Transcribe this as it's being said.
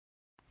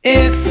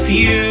If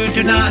you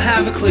do not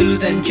have a clue,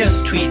 then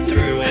just tweet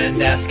through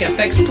and ask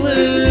FX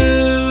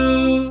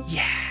Blue.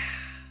 Yeah.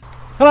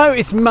 Hello,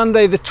 it's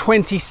Monday the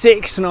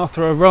 26th, and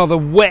after a rather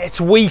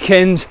wet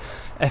weekend,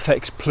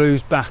 FX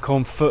Blue's back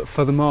on foot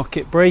for the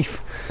market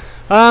brief.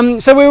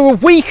 So we're a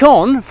week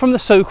on from the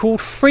so-called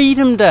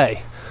Freedom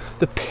Day.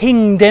 The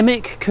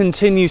Pingdemic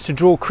continues to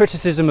draw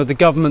criticism of the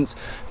government's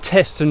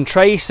test and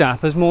trace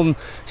app, as more than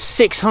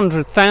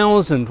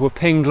 600,000 were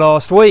pinged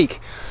last week.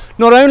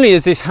 Not only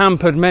has this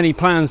hampered many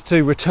plans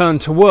to return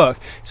to work,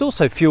 it's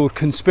also fueled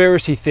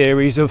conspiracy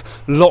theories of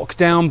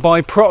lockdown by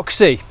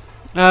proxy.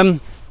 The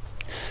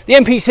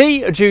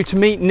MPC are due to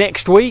meet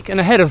next week, and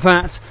ahead of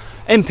that,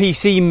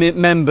 MPC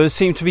members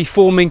seem to be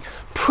forming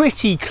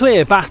pretty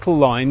clear battle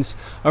lines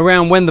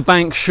around when the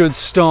bank should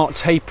start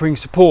tapering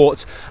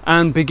support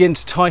and begin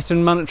to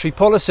tighten monetary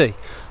policy.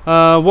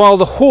 While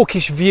the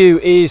hawkish view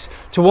is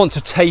to want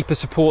to taper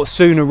support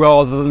sooner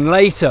rather than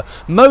later,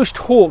 most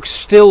hawks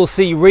still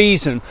see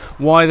reason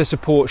why the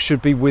support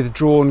should be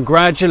withdrawn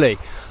gradually.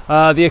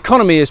 The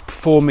economy is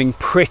performing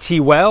pretty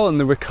well and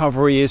the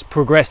recovery is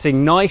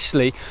progressing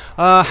nicely.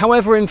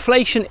 However,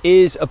 inflation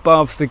is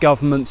above the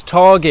government's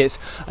target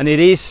and it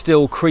is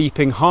still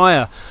creeping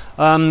higher.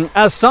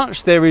 As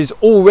such, there is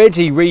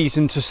already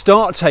reason to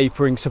start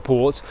tapering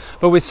support,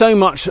 but with so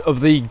much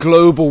of the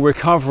global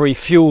recovery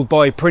fueled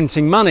by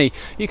printing money,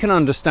 you can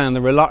understand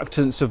the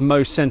reluctance of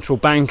most central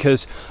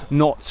bankers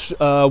not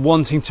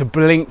wanting to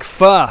blink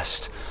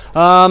first.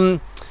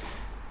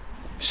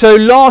 So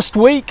last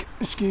week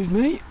in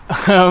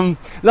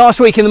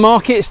the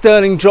market,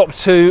 sterling dropped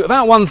to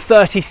about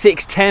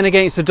 136.10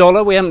 against the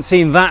dollar. We haven't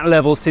seen that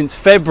level since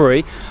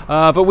February,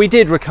 but we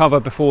did recover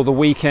before the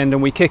weekend,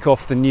 and we kick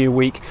off the new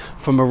week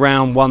from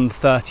around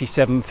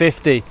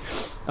 137.50.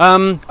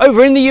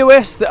 Over in the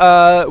US,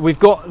 we've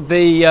got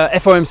the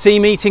FOMC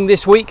meeting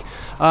this week.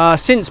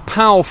 Since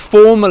Powell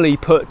formally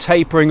put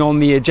tapering on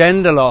the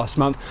agenda last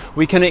month,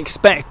 we can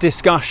expect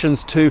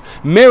discussions to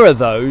mirror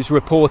those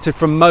reported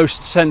from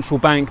most central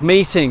bank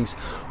meetings.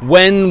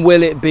 When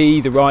will it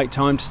be the right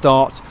time to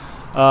start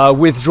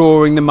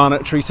withdrawing the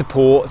monetary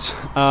support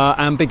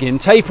and begin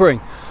tapering?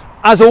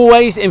 As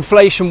always,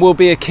 inflation will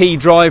be a key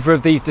driver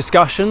of these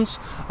discussions.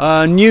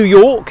 New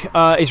York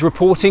is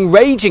reporting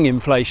raging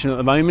inflation at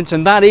the moment,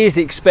 and that is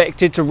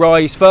expected to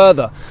rise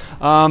further.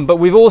 But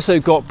we've also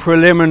got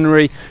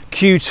preliminary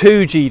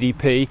Q2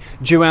 GDP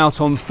due out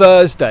on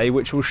Thursday,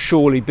 which will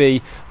surely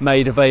be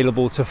made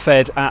available to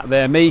Fed at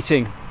their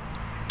meeting.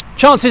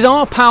 Chances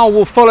are Powell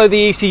will follow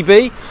the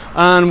ECB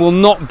and will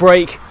not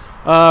break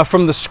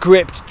from the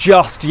script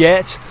just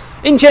yet.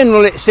 In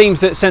general, it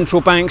seems that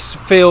central banks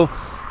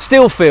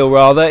still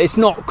feel it's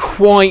not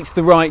quite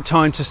the right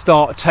time to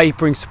start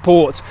tapering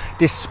support,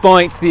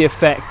 despite the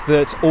effect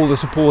that all the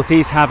support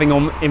is having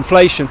on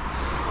inflation.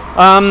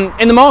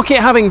 In the market,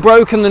 having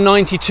broken the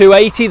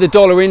 92.80, the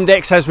dollar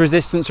index has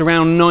resistance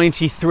around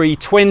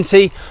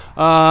 93.20,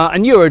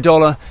 and euro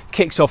dollar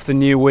kicks off the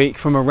new week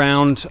from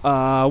around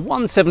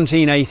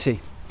 117.80.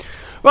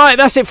 Right,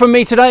 that's it from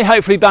me today.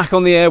 Hopefully back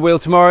on the air wheel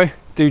tomorrow.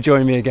 Do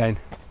join me again.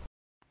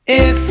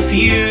 If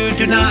you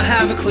do not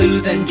have a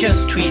clue, then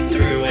just tweet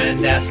through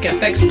and ask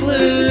FX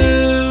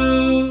Blue.